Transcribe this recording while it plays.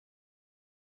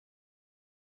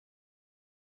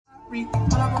Pull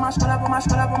up on my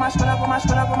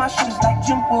shoes like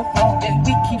Jim Wolf. Yeah,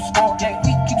 we keep scoring. Yeah,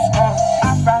 we keep scoring.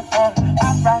 I ride on.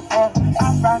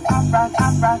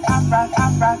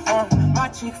 My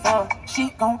chick fun. She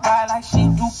gon' ride like she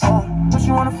do porn. But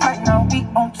she wanna fight now, we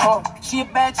on tour. She a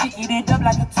bad chick, eat it up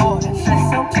like a toy. So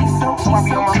I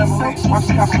be on my level eight. Once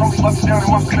she got me rolling, bust it down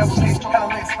and watch the level eight. Hella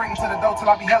lit, spring to the dough till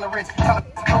I be hella rich. Tell her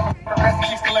to go for the rest and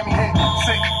she still let me hit.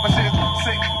 Sick.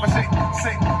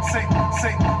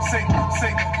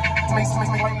 Makes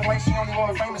me wait the way she only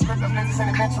want a famous script of niggas and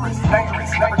adventurous.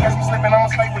 Dangerous, never catch me slipping,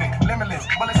 I'ma stay with it. Limitless,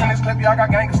 bullets in this clip, y'all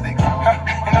got gangster sticks.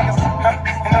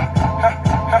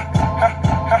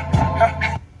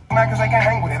 Mad cause they can't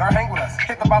hang with it, or hang with us.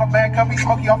 Hit the bottle bag, cup, he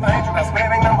smoky off the angel dust. But it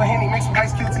ain't nothing but Henny, mixed with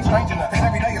ice cubes, he's stranger nuts.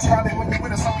 Every day is Friday when you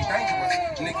with us, so we dangerous.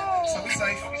 Nigga, so we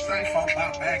safe, fall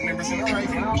about bag members in the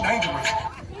race, we dangerous.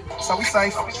 So we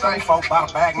safe, 4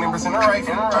 bottle bag members in the race.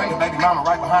 The baby mama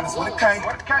right behind us with a K.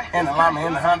 And the llama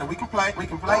in the Honda, we can play ball.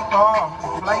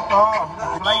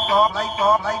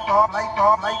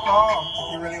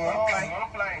 You really wanna play?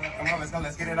 Come on, let's go,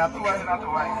 let's get it out the way.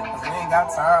 Cause we ain't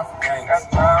got time for games.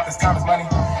 Cause time is money,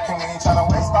 and we ain't tryna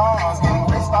waste stars. Getting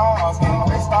rich stars. Getting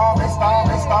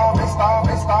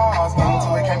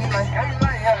to it, can't be late.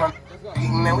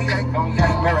 Eating and we ate,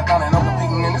 marathon and I'm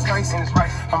competing in this race.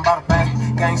 I'm about to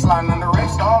bang, gang sliding under red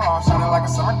star, shining like a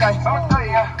summer day.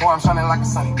 Boy, I'm shining like a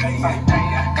sunny day.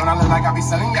 Don't I look like I be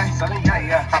selling gay?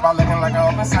 How about looking like an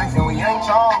open safe? And we ain't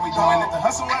y'all, we doing it the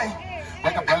hustle way.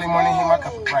 Wake up early morning, hit my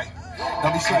cup of gray.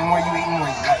 Don't be shitting where you eating,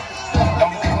 where you late. Don't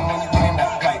be kidding when you getting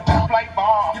that plate. Play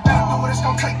ball. You better do what it's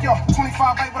gonna take y'all.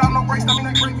 25-8 without no brakes, that mean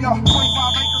they break y'all. 25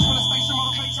 acres for the station,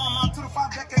 motivate y'all. Now 2 to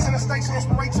 5 decades in the station,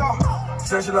 inspirate y'all.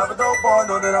 Said she love a dope boy,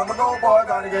 know that I'm a dope boy,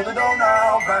 gotta get the dough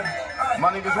now, baby.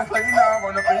 My niggas don't play now,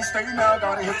 run up and stay now,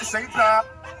 gotta hit the safe now.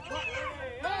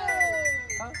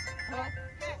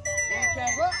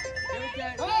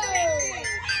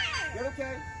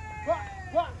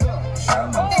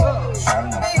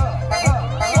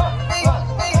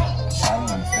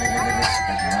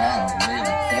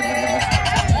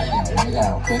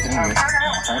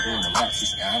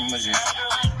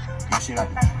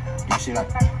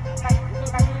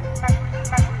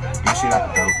 She like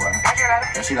a dope boy.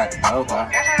 Yeah, she like a dope boy.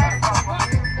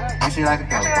 Yeah, she like a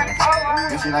dope boy.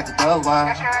 Yeah, she like a dope boy.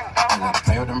 I love to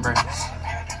play with them bricks.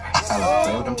 I love to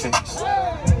play with them chicks.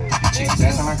 Chicks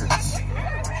ass on my grits.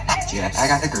 Yeah, I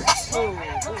got the grits.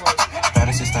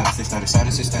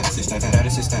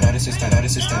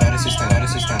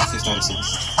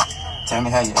 Tell me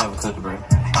how you ever cook the bread.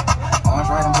 Arms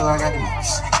right until I got the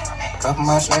mix. Couple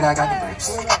months later, I got the bricks.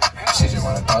 She just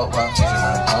wanna dope walk, she just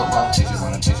wanna dope walk, she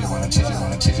just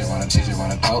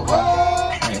wanna dope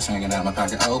walk. Head swinging out my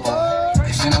pocket, oh boy.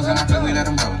 If she knows then I feel we let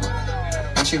him go, boy.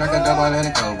 If she like a double, let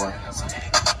it go, boy.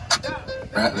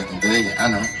 Rap looking good, yeah, I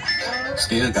know.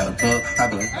 Still got a plug, I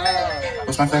blow.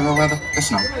 What's my favorite weather? The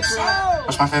snow.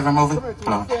 What's my favorite movie?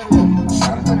 Blow.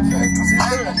 Shout out to the fact.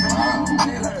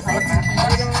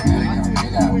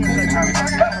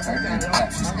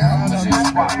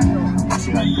 She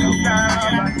like dope,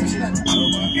 she like the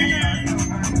dope,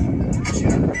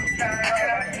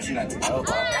 she like the dope,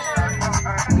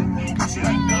 she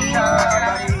like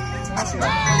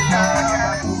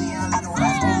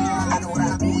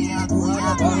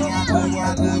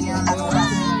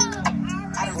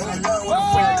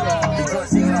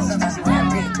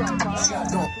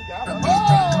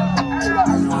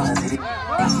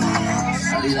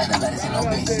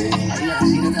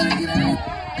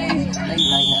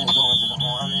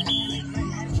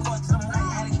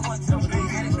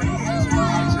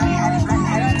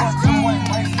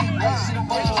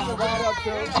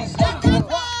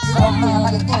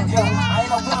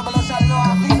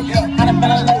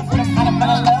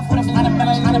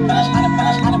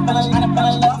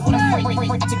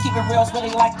To keep it real, it's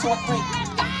really like 2 or 3.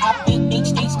 I beat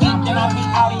each, then I'll be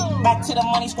outie. Back to the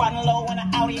money, squatting low when I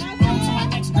outie. I'm to my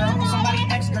next girl, somebody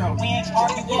ex-girl. We ain't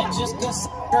argue yet, just good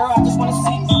girl. I just wanna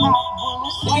see you.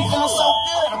 You be feeling so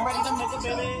good, I'm ready to make it,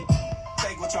 baby.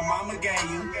 Take what your mama gave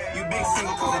you. You big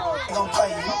single cause it don't play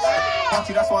you. Don't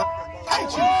you, that's why I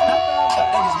hate you.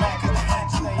 Niggas mad cause they hate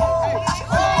you.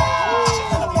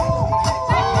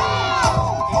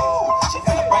 She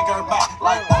finna break her back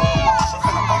like she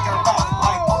finna break her back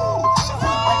like she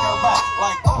finna break her back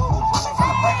like she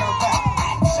finna break her back.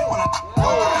 She wanna go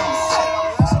down the set.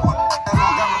 She wanna have no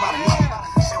gun about a neck.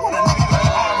 She wanna nigga you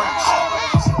ain't high rank shit.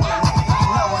 She wanna nigga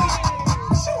you know ain't shit.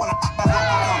 She wanna have no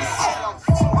gun on the set.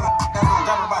 She wanna have no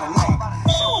gun about a neck.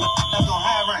 She wanna have no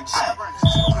high rank shit.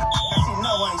 She wanna have you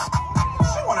know ain't shit.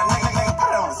 She wanna nigga put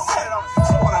it on the set.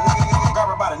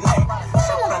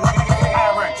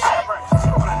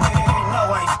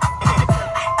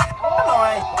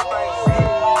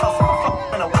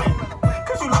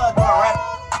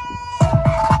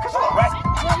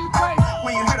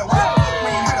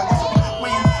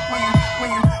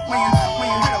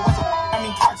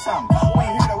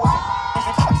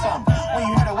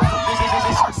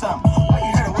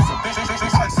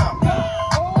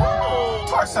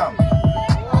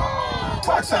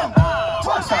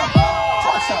 Twerk some.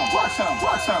 Twerk some. Twerk some.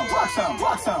 Twerk some. Twerk some.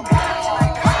 Twerk some.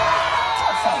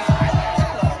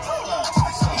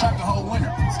 Track the whole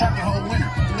winter. Stack the whole winter.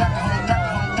 Rack the whole winter.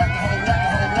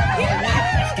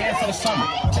 Scan for the summer.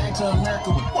 Came to America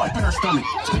with wipe in her stomach.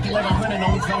 Speaking like I'm running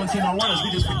on these Valentino runners.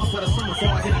 We just picked for the summer before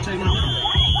I hit a change my number.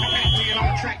 On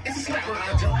the track, it's a slapper.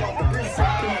 I jumped off the bridge. I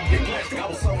put my big plastic. I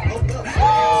was so hooked up.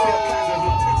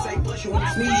 Say bless you when you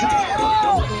sneeze, you can have it.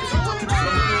 Don't let me if you broke it,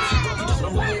 just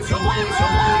don't let me if you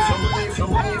broke it, just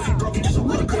don't let me if you broke it, just don't let me if you broke it, if you broke it, just a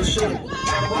little good shit. Trying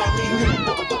to buy me, you get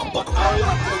a buck. I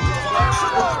like the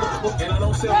girl, and I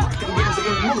don't sell fucking games in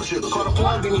the dealership. Call the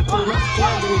plug, and he pull up,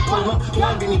 plug, and he pull up,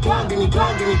 plug, and he plug, and he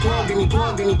plug, and he plug, and he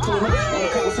plug, and he pull up. On the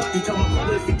Kawasaki, tell my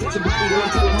brother if he gets your body, then I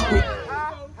tell him homie.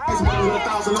 This bottle with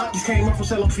 1,000 Luckies came up from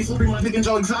selling pieces. Bring my dick and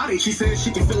Joe Exotic. She said she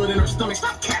can feel it in her stomach.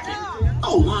 Stop capping.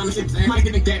 Oh, line of shit. Might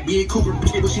get that big Cooper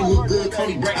bitch, but she look good.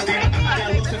 Tony Braxton. I got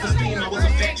a little sense of steam. I was a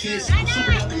fat kid.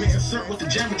 Super out the mix and syrup with the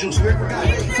jammer juice. Whoever got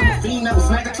it from a fiend that was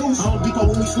snacker too. Home Depot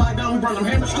when we slide down, we burn them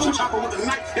hammers too. Chopper with a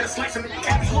knife, get a slice in the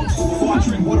cabbage loose. Before I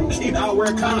drink water, she I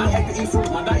wear a condom. I hate to eat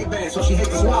fruit. My diet bad, so she hates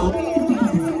to swallow.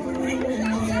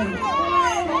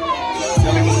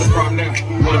 Tell me what's the problem now?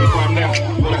 Wanna be from now?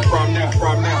 Wanna be from now?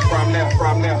 From now? From now?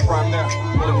 From now? From now?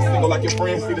 Wanna be single like your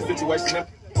friends? See the situation now?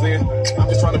 I'm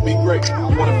just trying to be great.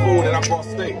 You want a food and I brought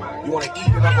steak. You want to eat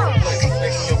and I brought a plate.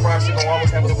 Snakes in your fries, she gon' always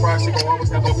have a fry. She gon' always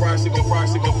have a fry. She gon' fry.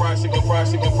 She gon' fry. She gon' fry.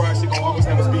 She gon' fry. She gon' always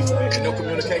have a speech. And no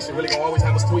communication, really gon' always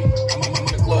have a tweet. I'm in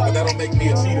the club, but that don't make me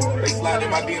a cheater. They slide in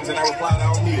my DMs and I reply,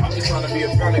 I don't need it. I'm just trying to be a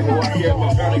founding who I care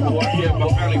about. Founding who I care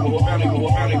about. Founding who I care about. Founding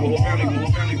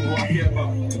who I care about.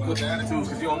 To put the attitudes,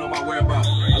 cause you don't know my whereabouts.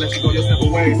 I let you go your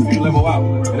separate ways so you level out.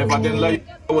 And if I didn't love you,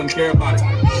 I wouldn't care about it.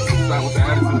 Start with the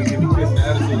attitude to give me kiss, the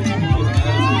attitude to give me kiss, the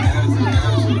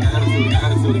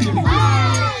attitude to give me kiss.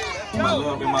 My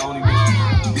love and my only wish.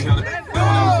 You held it down when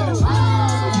I was in the street.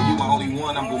 So for you, my only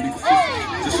one, I'm gonna be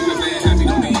consistent. Just you saying happy,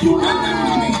 don't mean you. Happy,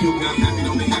 don't mean you. Happy,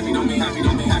 don't mean happy, don't mean happy,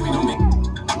 don't mean happy, don't mean.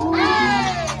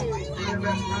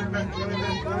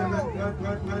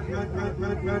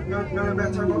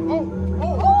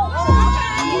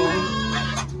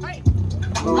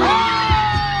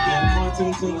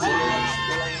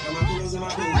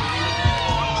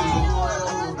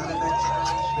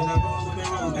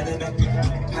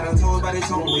 I told by the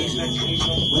tone, when it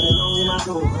goes in my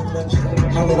soul,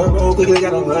 I'm in a roll, quickly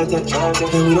got a run touch.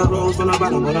 And we don't roll from the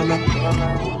bottom when I'm at.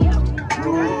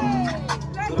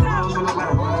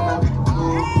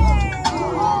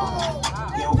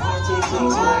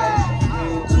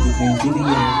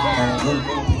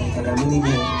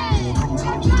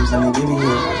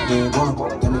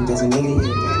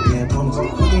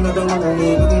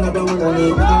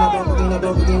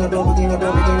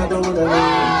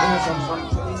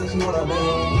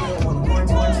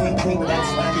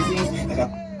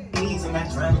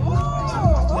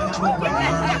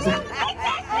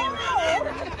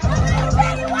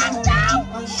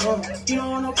 You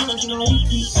don't want no personal, we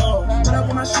keep score. Put up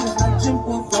in my shoes like Jim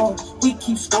Woodfall. We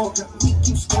keep score, we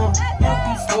keep score.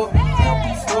 Happy score,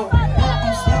 happy score,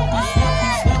 happy score,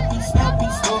 happy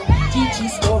score. GG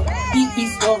score, BB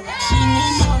score. She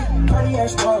need more, cardiac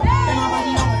score. And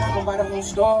nobody know when I go buy the whole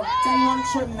store. Tell me on the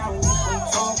trip now, we on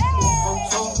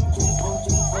tour.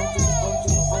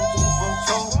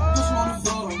 Just wanna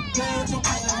feel them. Dance your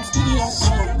pipe like studio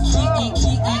song.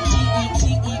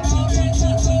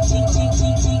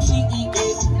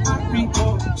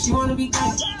 She wanna be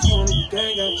gang, she wanna be gang.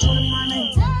 She wanna be my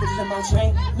name, bitches in my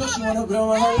chain. No, she wanna blow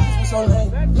with her lips, so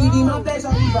lame. Leading my days,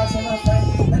 I'll be rocks in my face.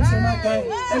 Let me say my gang,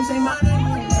 let me say my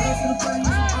name. Dance to the party,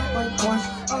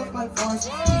 off my force.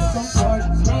 Keep some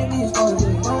gorgeous, baby is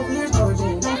gorgeous. Don't be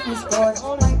gorgeous, don't be gorgeous.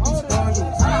 Like it's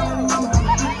gorgeous.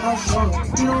 I'm sure.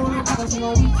 You know what I'm talking, you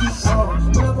know we keep song.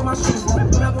 Put up on my shoes, like,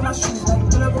 put up on my shoes, like,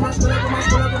 put up on my shoes, like,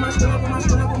 put up on my shoes, like,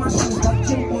 put up on my shoes, like,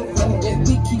 yeah,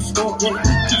 we keep score, yeah, we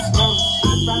keep score.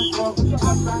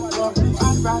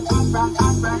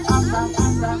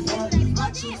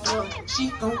 She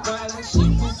gon' cry like she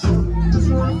can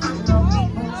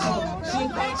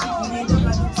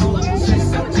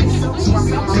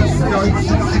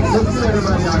Look at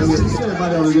everybody out here. Look at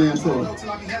everybody on the dance floor.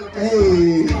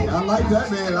 Hey, I like that,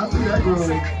 man. I see that girl.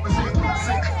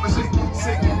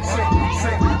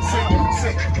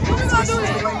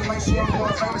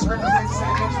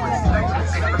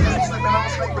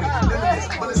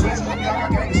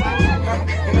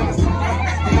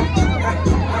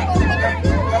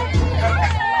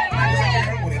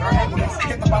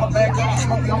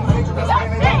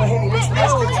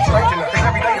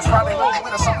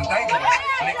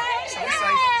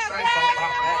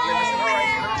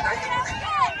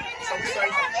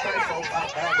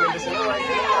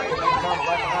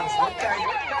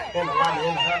 And the light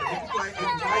in the house. It's like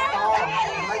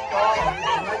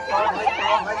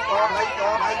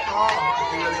light on.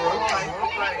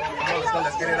 So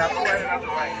let's get it out the way.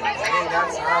 Ain't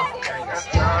got time.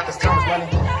 This time is money.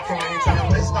 Ain't trying to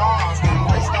play stars.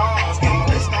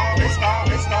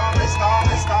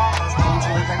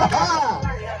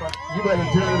 You better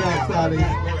turn it up, Sonny.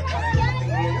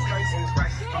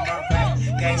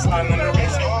 Gang sliding on the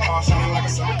wrist. I'm shining like a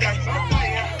sunny day.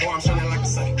 Oh, I'm shining like a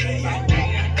sunny day.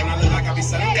 And I look like I be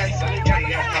sunny day.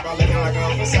 How about living like a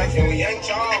open safe? And we ain't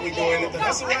y'all. We doing it the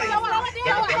best way.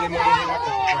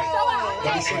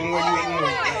 Don't be sitting where you eating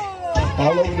with.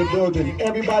 All over the building.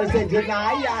 Everybody say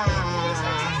Janaya.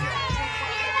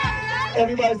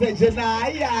 Everybody say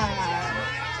Janaya.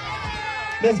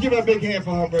 Let's give her a big hand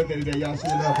for her birthday today. Y'all show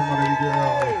love for my baby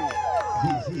girl.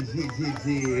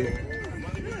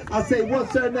 I say,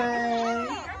 what's her name?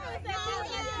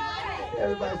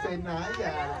 Everybody say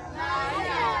Naya.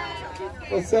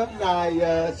 What's up,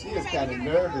 Naya? She is kind of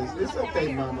nervous. It's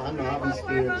okay, Mama. I know I'll be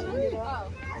scared too.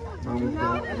 Mama's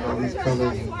got all these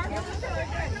colors.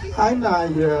 Hi,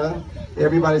 Naya.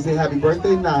 Everybody say happy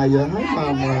birthday, Naya. Hi,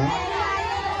 Mama.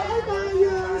 Hi,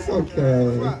 Naya. It's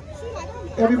okay.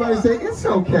 Everybody say, it's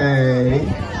okay.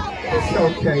 It's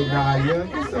okay, Naya.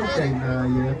 It's okay,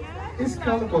 Naya. It's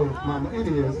colorful, Mama. It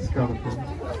is. It's colorful.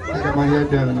 I got my hair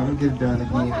done and I'm going to get it done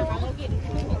again.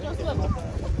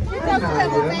 Hi, Naya.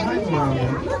 Hi, Mama.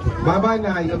 Bye-bye,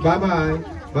 Naya. Bye-bye.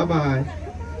 Bye-bye.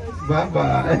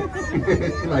 Bye-bye.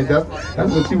 Like, that's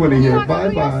what she want to hear.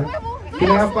 Bye-bye.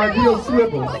 Can I have my do your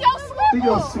swivel? Do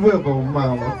your swivel,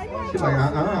 Mama. She's like,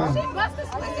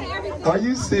 Are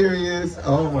you serious?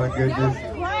 Oh, my goodness.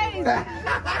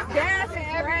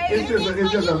 It's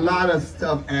just a lot of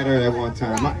stuff at her at one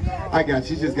time. I got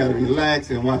you. Just got to relax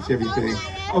and watch everything.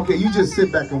 Okay, you just sit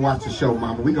back and watch the show,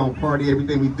 Mama. We're going to party.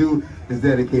 Everything we do is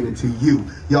dedicated to you.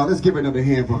 Y'all, let's give her another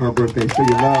hand for her birthday. Show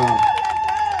your love.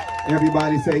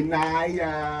 Everybody say,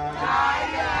 Naya.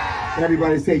 Naya.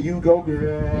 Everybody say, you go,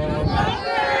 girl.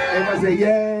 Everybody say,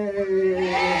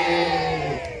 yay.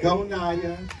 Go,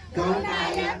 Naya. Go,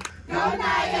 Naya. Go,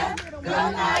 Naya.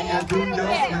 Go, Naya. Do your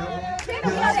snow. She's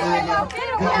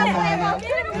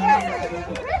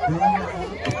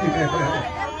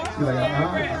like,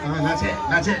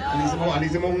 not yet. I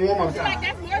need some more warm-up time.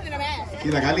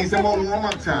 She's like, I need some more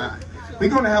warm-up time. We're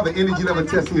going to have an energy level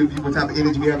test to see what type of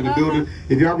energy we have in the building.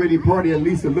 If y'all ready to party at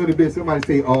least a little bit, somebody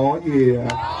say, oh yeah.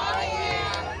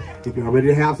 If y'all ready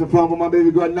to have some fun with my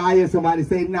baby girl Naya, somebody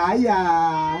say,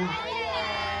 Naya.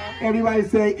 Everybody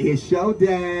say, it's your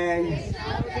day.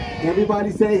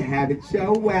 Everybody say, have it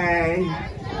your way.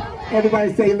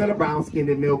 Everybody say, little brown skin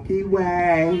and Milky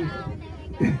Way.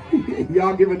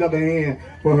 Y'all give another hand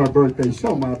for her birthday.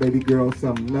 Show my baby girl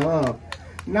some love.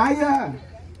 Naya,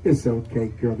 it's okay,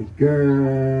 girly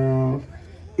girl.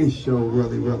 It's your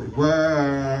really, really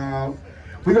world.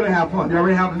 We're going to have fun. Y'all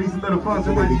ready to have at least a little fun?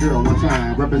 So baby girl one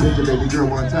time. Represent your baby girl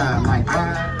one time. Like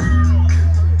that.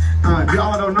 If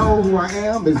y'all don't know who I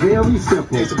am, it's very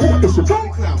simple. It's a boy,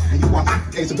 clown, and you watch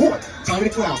it. It's a boy, Tommy the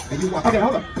clown, and you watch it. Okay,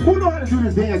 hold on. Who know how to do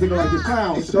this dance and go like this?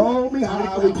 Clown, show me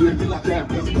how we do it like that.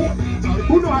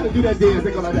 Who know how to do that dance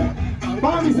and go like that?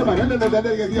 Find me somebody. I know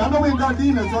we're in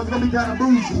Gardena, so it's going to be kind of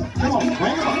bougie. Come on,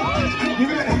 hang on. Give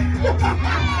me that.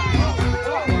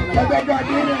 Like that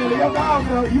Gardena and your dog,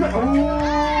 bro. You went, oh.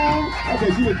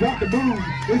 Okay, she would drop the booze.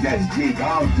 It's just G,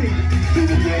 go G. See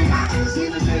the G, see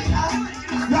the G.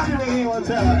 Y'all give me a hand one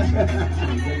time.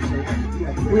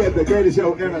 We have the greatest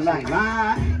show ever, like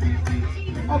live.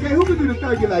 Okay, who can do the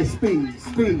third? Like speed.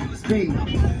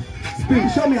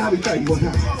 Show me how we third one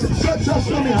time.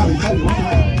 Show me how we third one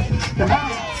time.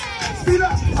 Speed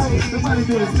up. Oh, somebody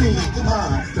do the speed. Come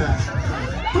on, stop.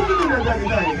 Who can do that jackie?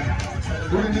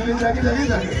 Who can do the jackie?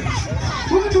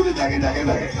 Who can do the jackie?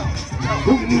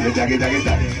 Who can do the jackie?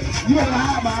 You better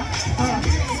hide, man.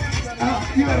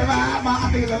 You better ride my, I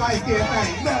think it's a light skin thing.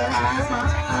 You better ride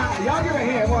my, y'all give a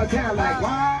hand one time like,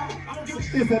 why?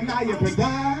 It's a Naya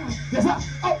Padine. Yes, sir.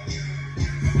 Oh.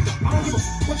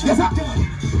 Yes, sir.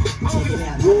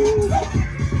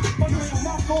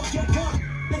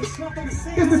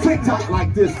 It's the TikTok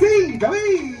like this. See, come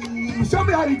in. Show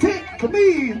me how you tick. Come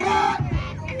in.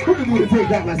 Who can do the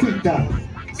TikTok like TikTok?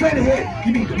 Straight ahead,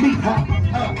 you need the meat, huh?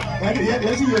 Right there,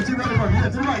 yeah, she ready for it. Yeah,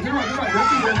 to the right. Yeah,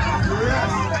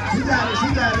 she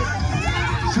got it.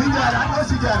 I know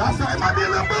she got it. I'm sorry, it might be a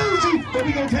little bougie, but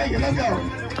we gonna take it. Let's go.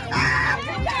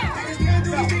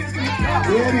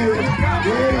 There it is.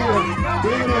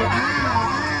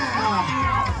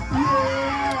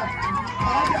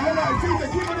 Okay, hold on.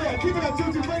 Keep it up,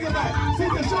 Tutu. Bring it back. See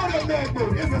the show that leg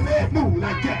move. It's a leg move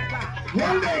like that.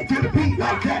 One leg to the beat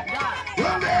like that.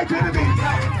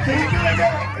 Can you do it,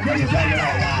 girl? Can you take it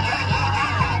out?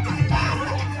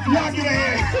 Y'all get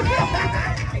ahead.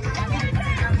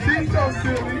 She's so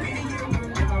silly.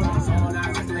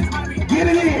 Get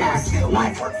it in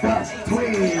like the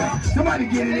twin. Somebody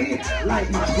get it in like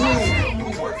my twin.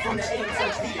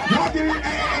 Y'all get it in.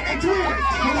 Hey, twin.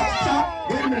 Hold up, stop.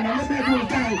 Wait a minute. Let me do the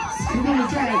thing. You're doing the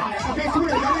thing. Okay, twin.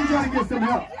 I need y'all to get some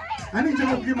help. I need you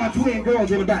to get my twin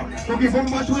girls in the back. Go get both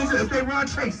of my twin girls. If they run,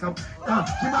 chase them. Get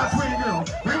my twin girls.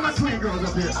 Bring my twin girls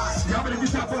up here. Y'all better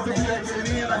get your folks up here and get it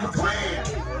in like a twin.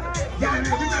 Get it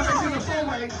in. You gotta make it a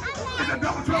four-way. It's a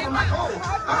double trouble like, oh.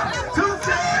 Two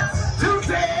tens.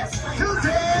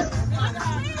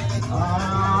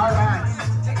 All right.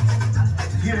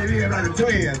 Get it in like a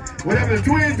twin. Whatever the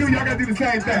twins do, y'all gotta do the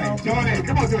same thing. Join in.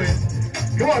 Come on, twins.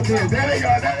 Come on, twins. There they go.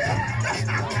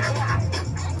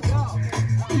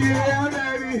 Yeah,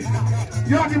 baby.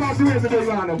 Y'all give my twins a big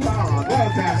round of applause. One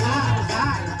time.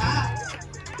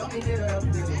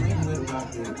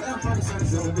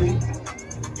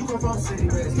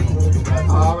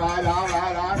 All right.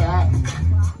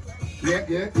 Yep.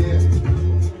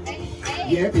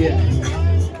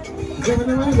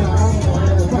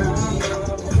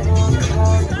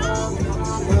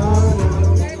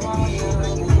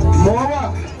 Momma,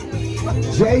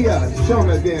 Jaya, show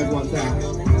me that dance one time.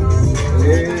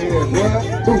 Yeah, what?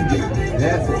 Booyah.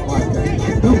 That's it, one time.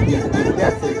 Booyah.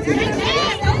 That's it. Booyah.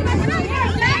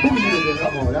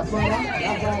 Uh-oh, that's all right.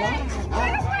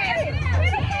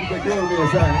 Keep that girl there,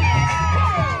 son.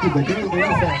 Keep that girl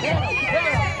there, son.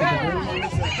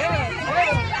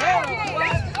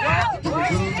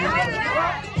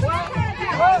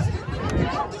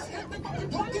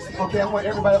 Okay, I want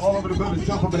everybody all over the building to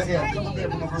jump up in the air. Jump up in the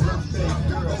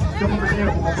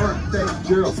air for my birthday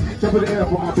girl. Jump up in the air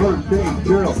for my birthday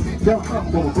girl. Jump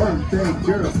up for my birthday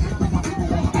girl.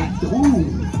 Ooh.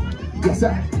 Yes,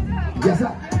 sir. Yes,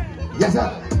 sir. Yes, sir.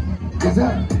 Yes,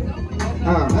 sir.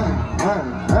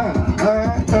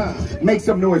 Make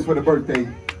some noise for the birthday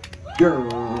girl.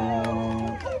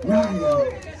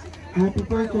 Naya, happy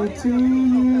birthday to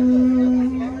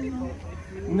you.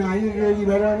 Now you girl, you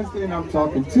better understand I'm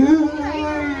talking to you.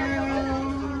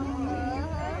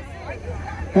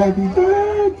 Happy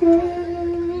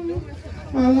birthday,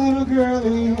 my little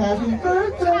girlie. Happy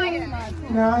birthday,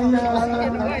 Naya.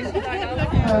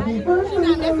 Happy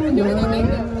birthday,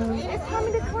 Naya.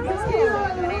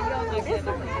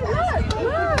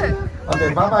 Okay,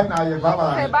 bye-bye, Naya.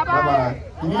 Bye-bye. Okay, bye-bye.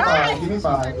 Give me five. Give me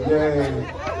five. Yay.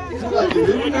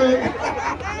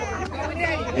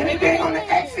 Anything on the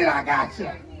exit, I got you.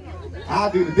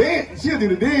 I'll do the dance. She'll do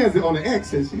the dance on the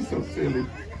exit. She's so silly.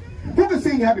 Who can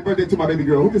sing happy birthday to my baby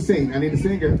girl? Who can sing? I need a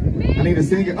singer. I need a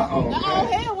singer. Uh-oh. Uh-oh,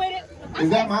 hell with it. Is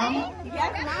that Mama?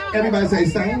 Yes, Mama. Everybody say,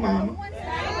 sing, Mama.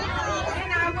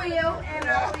 And I will, and I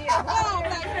will.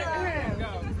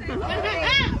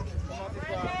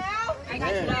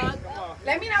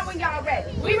 Let me know when y'all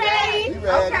ready. We ready?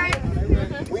 Okay.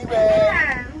 We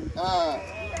ready.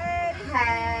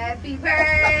 Happy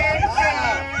birthday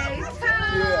to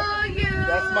you.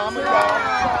 That's Mama.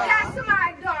 That's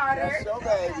my daughter. That's your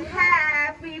baby.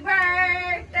 Happy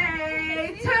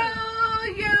birthday to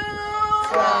you.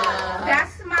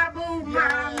 That's my boo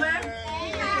mama.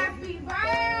 Happy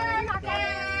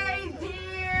birthday,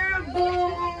 dear boo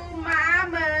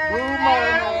mama. Boo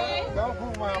mama. Don't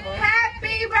boo mama.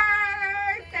 Happy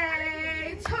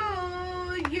birthday to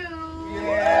you.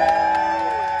 Yeah.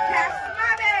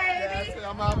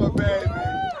 Mama, baby.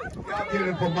 Y'all get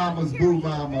it for Mama's boo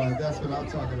mama. That's what I'm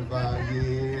talking about.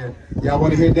 Yeah. Y'all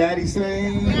want to hear Daddy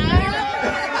sing? Daddy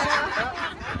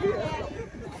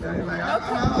like,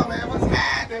 oh man, what's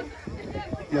happening?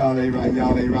 Y'all ain't right.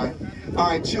 Y'all ain't right. All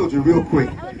right, children, real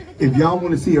quick. If y'all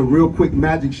want to see a real quick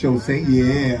magic show, say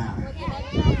yeah.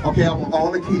 Okay, I want all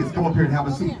the kids come up here and have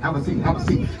a seat. Have a seat. Have a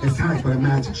seat. It's time for the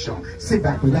magic show. Sit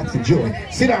back, relax, enjoy.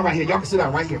 Sit down right here. Y'all can sit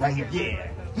down right here. Right here. Yeah.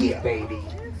 Yeah, baby.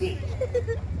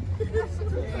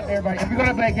 Everybody, if you're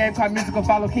gonna play a game called Musical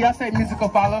Follow, can y'all say Musical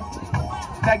Follow?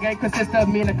 That game consists of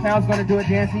me and the clown's gonna do a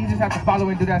dance, and you just have to follow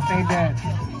and do that same dance.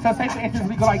 So say for instance,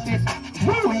 we go like this.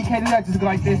 Woo! You can't do that, just go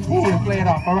like this. Woo! And play it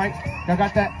off, alright? Y'all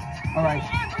got that? Alright.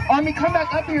 Army, come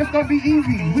back up here, it's gonna be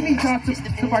easy. We need y'all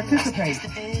to participate.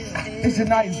 It's your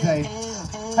night, Jay.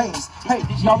 Hey,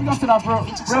 y'all, we gonna sit off real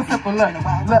simple. Look.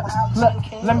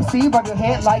 Let me see you bug your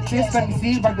head like this. Let me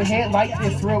see you bug your head like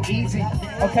this. Real easy.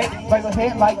 Okay, bug your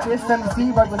head like this. Let me see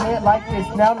you bug your head like this.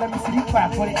 Now let me see you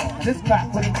clap with it. Just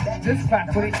clap with it. Just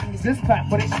clap with it. Just clap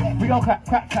with it. We gonna clap.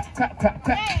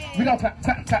 We gonna clap.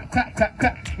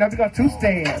 Now we gonna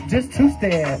two-step. Just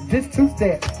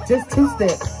two-step. Just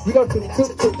two-step. We go to two.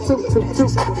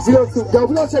 We go to, yo,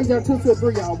 we gonna take down 2 to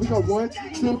 3, y'all. We go 1,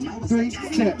 2, 3,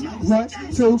 step. 1,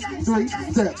 2, 3,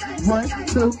 step. 1,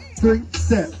 2, 3,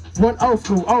 step. One old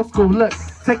school, look.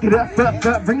 Take it up,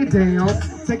 bring it down.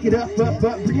 Take it up,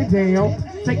 bring it down.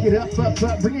 Take it up,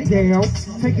 bring it down.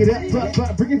 Take it up,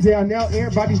 bring it down. Now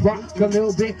everybody rock a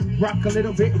little bit, rock a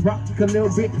little bit, rock a little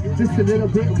bit, just a little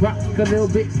bit, rock a little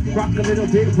bit, rock a little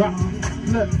bit, rock.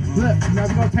 Look, now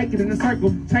we're gonna take it in a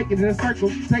circle, take it in a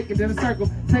circle, take it in a circle,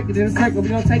 take it in a circle, we're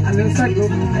gonna take it in a circle.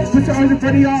 Put your arms in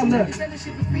front of y'all, look.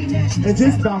 And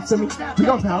just bounce to me, we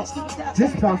gonna bounce.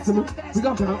 Just bounce to me, we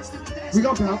gonna bounce. We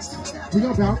gonna bounce, we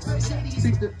gonna bounce.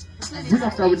 We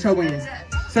gonna start with your wings.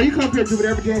 So you come up here and do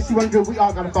whatever dance you wanna do, we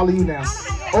all gotta follow you now.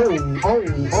 Oh,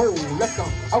 let's go.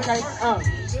 Okay, oh,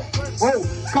 go.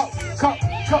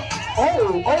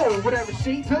 Oh, whatever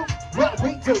she do, what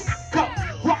we do. Go,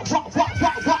 rock.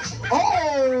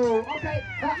 Oh, okay.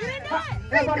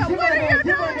 Everybody, give her a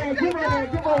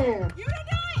hand.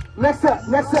 Next up.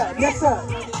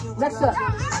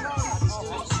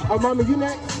 Oh, mama, you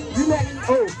next.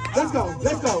 Oh, let's go.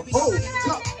 Oh,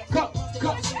 go.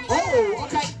 Oh,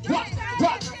 okay. Rock.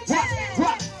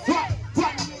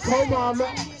 Go,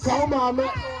 mama.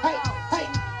 Hey.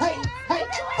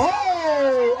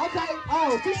 Oh, okay.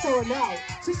 Oh, she's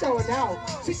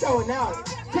showing out.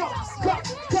 Go.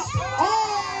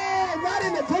 Oh, not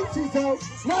in the Gucci zone.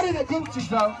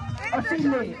 Oh, she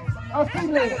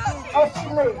lit.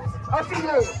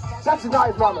 That's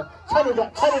nice, mama. Turn it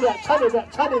up.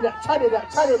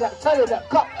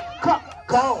 Go,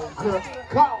 girl.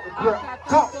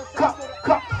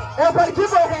 Everybody, give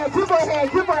her a hand.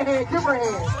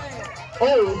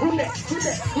 Hey, who next?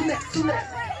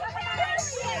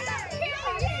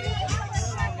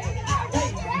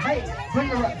 Hey, bring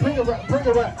her up.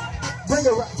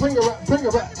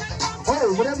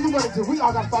 Oh, whatever you want to do, we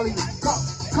all gotta follow you. Go.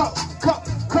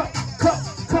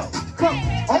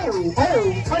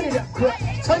 Oh, turn it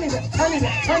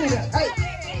up. Hey,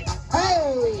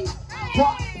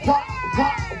 pop.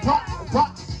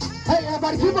 Hey,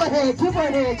 everybody, give her a hand.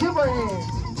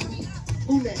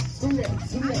 Who next?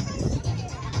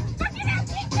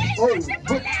 Oh,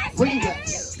 where you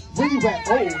at?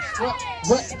 Oh,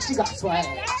 what? She got swag.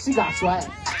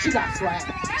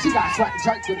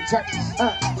 Jerk with a jerk.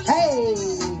 Hey,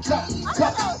 go.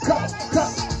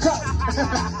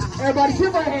 Everybody,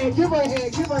 give her a hand.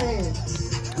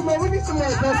 Come on, we need some more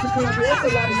girls to come here.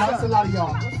 That's a lot of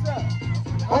y'all.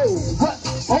 Oh, what?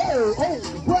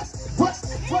 What?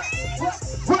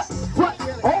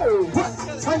 Oh, what?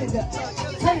 Turn it up.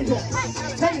 Hey, go.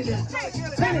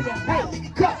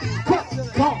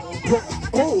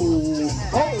 Oh.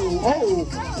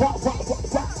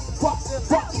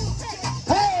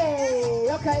 Hey,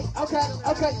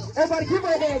 okay. Everybody, give her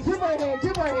a hand.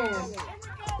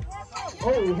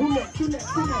 Oh, who next?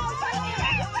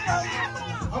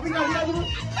 Oh, we got the other one?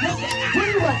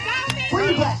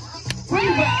 Where you at?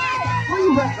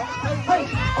 Hey,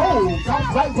 oh, don't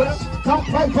play with her.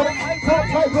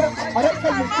 Oh, that's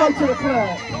taking straight to the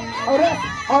club. Oh,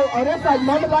 that's like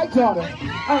mama like daughter.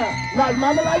 Like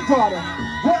mama like daughter.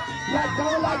 What? Like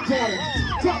mama like daughter.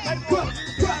 Go.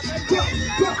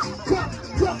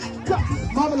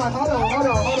 Mama like, hold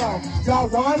on. Y'all,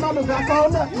 why mama back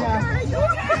on up now?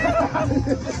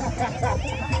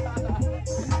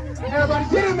 Everybody,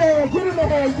 get him in.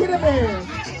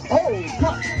 Oh, go.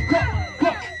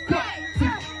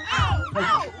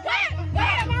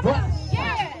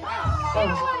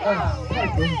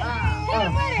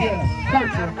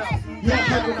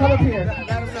 Purple, come up here.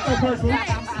 Purple.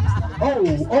 Oh.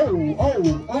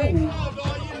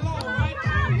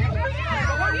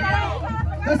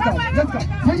 Let's go.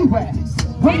 Where you at?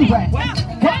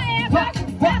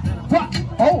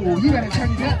 Oh, you gotta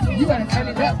turn it up.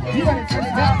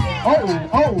 Oh,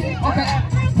 okay.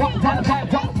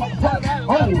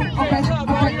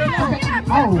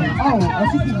 Oh,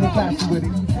 she keeps me classy with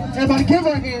it. Everybody, give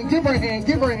her a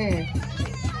hand.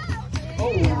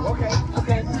 Oh, okay.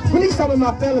 We need some of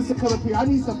my fellas to come up here. I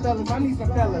need some fellas.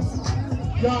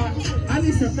 Y'all, I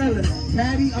need some fellas.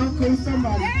 Daddy, uncle,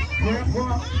 somebody.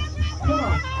 Grandpa. Come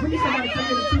on. We need somebody to come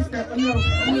in a two-step. I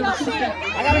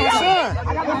got my son.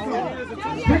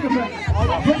 Bring him up. Oh,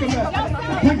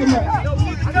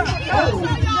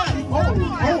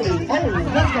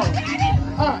 let's go.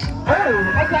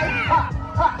 Okay.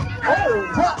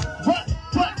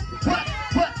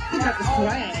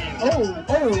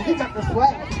 He got the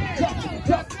swag. He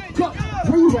got the swag. Go.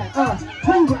 Where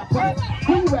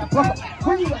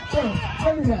you at? Turn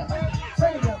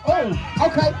it up. Oh,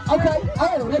 okay.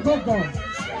 Oh, they're both going.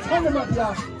 Turn them up,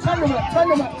 y'all. Turn them up, turn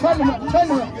them up, turn them up, turn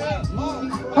them up.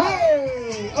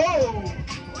 Hey! Oh!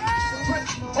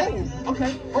 Oh,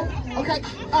 okay. Oh, okay.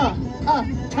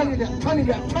 Turn it up, turn it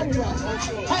up, turn it up.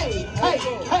 Hey, hey,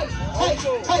 hey, hey,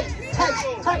 hey, hey,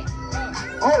 hey.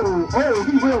 Oh,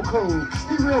 he real cool.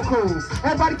 He real cool.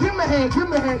 Everybody, give him a hand, give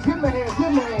him a hand, give him a hand, give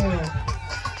him a hand.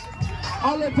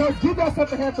 All that does, give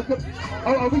yourself a hand for good.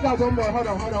 Oh, we got one more. Hold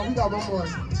on. We got one more.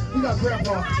 We got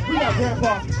Grandpa.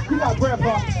 We got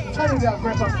Grandpa. Turn it up,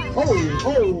 Grandpa. Oh.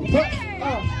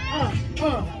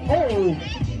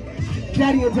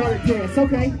 Daddy and daughter dance,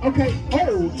 okay.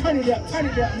 Oh, turn it up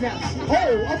now.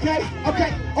 Oh, okay.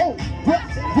 Oh, what?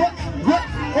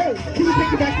 Oh, can you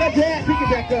pick it back up, Dad? Pick it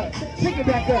back up. Pick it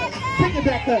back up. Pick it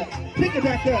back up. Pick it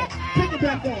back up. Pick it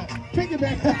back up. Pick it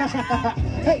back up.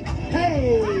 Hey,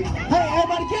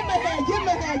 everybody, give me a hand, give me a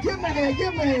hand, give me a hand,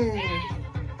 give me a hand.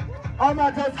 All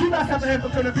my toes, give yourself a hand for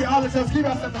coming up. All the toes, give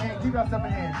yourself a hand, give yourself a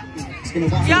hand.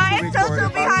 Y'all, it's Tutu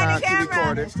behind the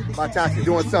camera. My Tasha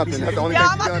doing something. That's the only thing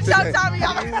she's done today.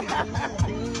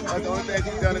 That's the only thing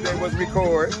she's done today was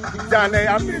record. John,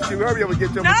 I miss you. Hurry up and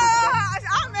get your. No,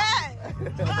 I'm mad.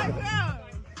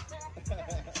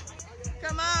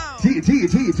 Come on.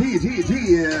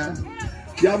 Yeah.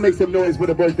 Y'all make some noise for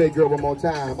the birthday girl one more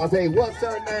time. I say, what's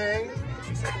her name?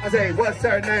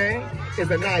 It's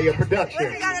Anaya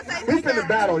Production. We finna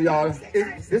battle, y'all.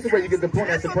 This is where you get the point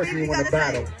at the person you want to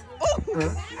battle.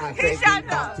 He shot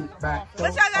up.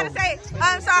 What y'all gotta say?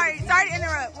 I'm sorry to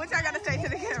interrupt. What y'all gotta say to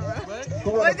the camera?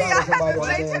 What do y'all have to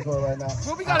say to right now?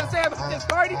 What we gotta say about this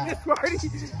party?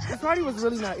 This party was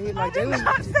really not it. Like they was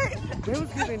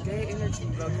giving dead energy,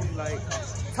 like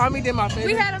Tommy did my favorite.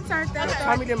 We had him turned up.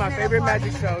 Tommy did my favorite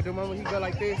magic show. The one when he go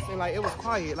like this and like it was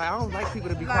quiet. Like I don't like people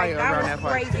to be quiet around that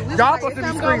party. Y'all supposed to be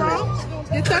screaming.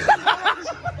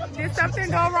 Did something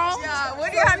go wrong? Yeah.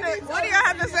 What do you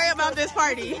have to say about this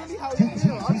party? Okay, this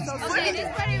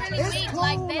party really weak.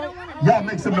 Like they don't want to. Y'all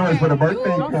make some noise for the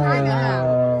birthday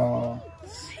girl.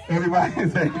 Everybody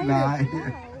say nah.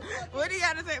 What do you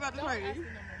have to say about the party?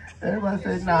 Everybody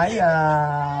say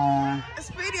nah.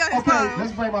 Speedy on his Okay, phone.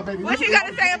 let's bring my baby. What you got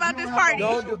to say about this party?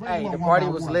 Hey, the party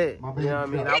was lit. You know what I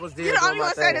mean? I was there. You the only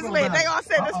one say this lit. They all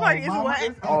say this party is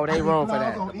what? Oh, they wrong for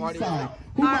that. The party was lit.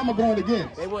 Who mama going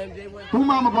against? They wouldn't. Who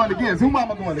mama going against? Who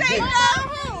mama going Say against? no.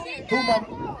 Who mama?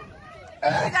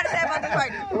 What you got to say about this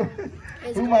party?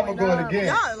 Who mama going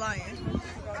against? Y'all lying.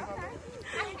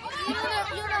 You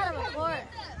know the report.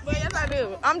 But yes, I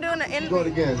do. I'm doing the end. Going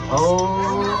against.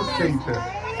 Oh, Caesar.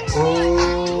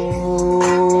 Oh,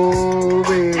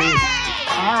 baby.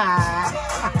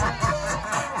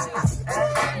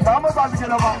 Mama about to get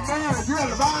up on man. You're in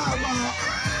the vibe, man.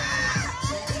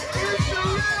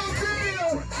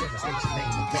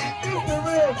 It's the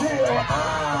real deal.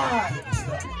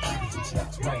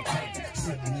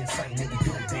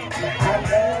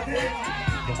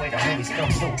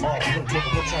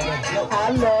 I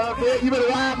love it. You better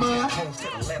ride, man.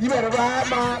 You better ride,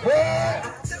 man.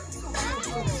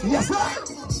 Yes, sir.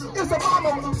 It's the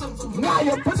Momma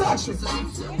Naya Production.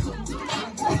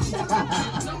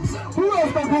 Who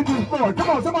else gonna hit this floor? Come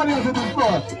on, somebody else hit this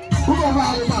floor. Who gonna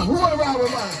ride with Mama? Who wanna ride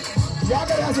with Mama? Y'all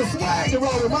gotta have some swag to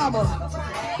roll with Mama.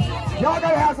 Y'all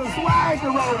gotta have some swag to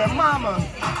roll with Mama.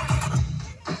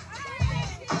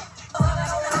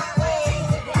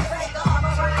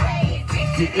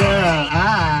 Yeah,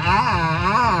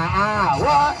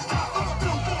 what?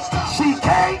 She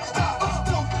can't,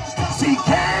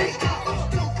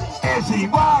 and she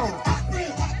won't.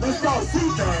 Let's go,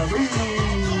 Caesar.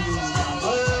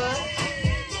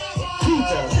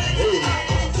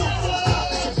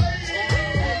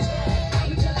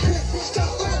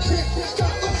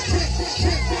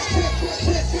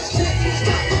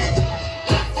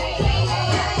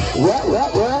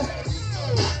 What?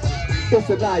 It's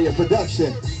a Naya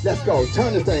Production. Let's go.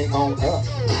 Turn this thing on up.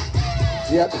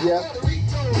 Yep. Let's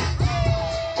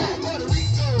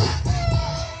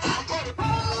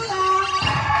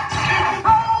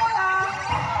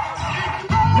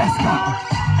go.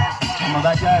 I'm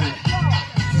back at it.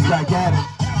 She's back at it.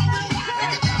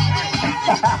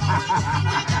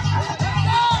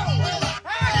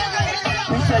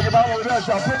 We take it over with us,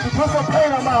 y'all. Put some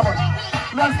paint on Mama.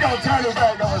 Let's go. Turn this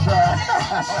thing on time.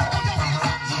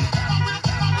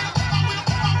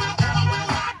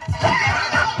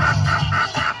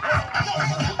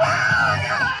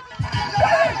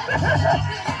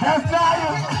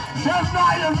 That's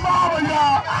Naya's mama,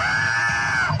 y'all.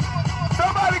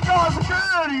 Somebody call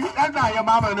security. That's Naya's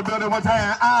mama in the building one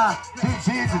time.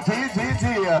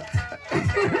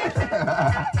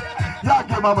 Y'all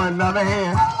give Mama another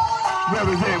hand.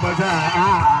 Represent one time.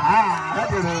 That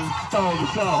girl stole the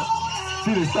show.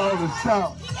 See the sound of the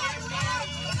sound.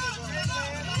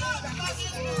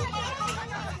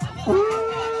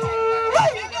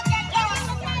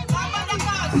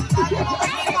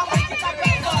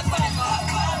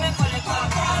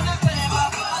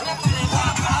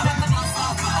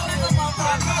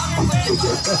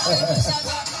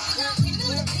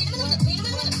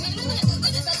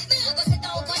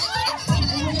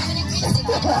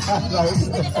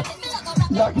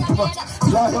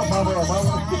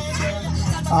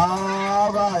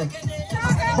 All right.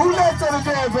 Who next on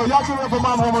the dance floor? Y'all should run for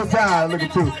Mama one more time. Look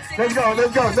at you. Let's go,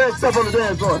 let's go. Next up on the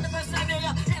dance floor.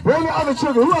 Bring the other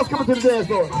sugar. Who else coming to the dance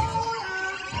floor?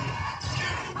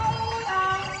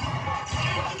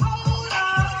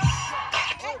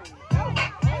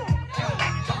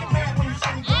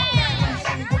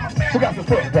 Who got some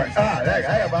foot? Right. Ah, there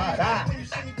you go. Ah.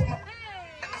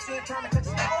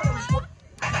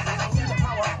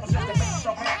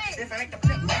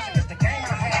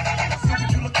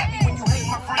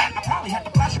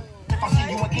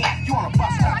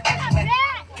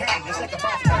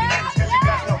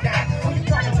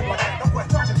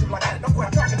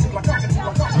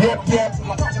 Yep.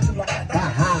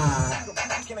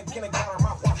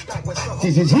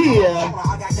 This is here.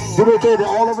 We're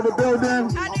all over the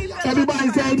building. Everybody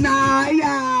say, nah,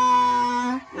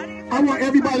 yeah. I want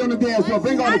everybody on the dance floor.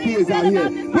 Bring all the kids out here.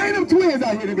 Bring them twins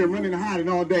out here. They've been running and hiding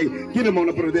all day. Get them on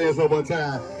up on the dance floor one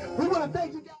time. We want to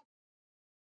thank you.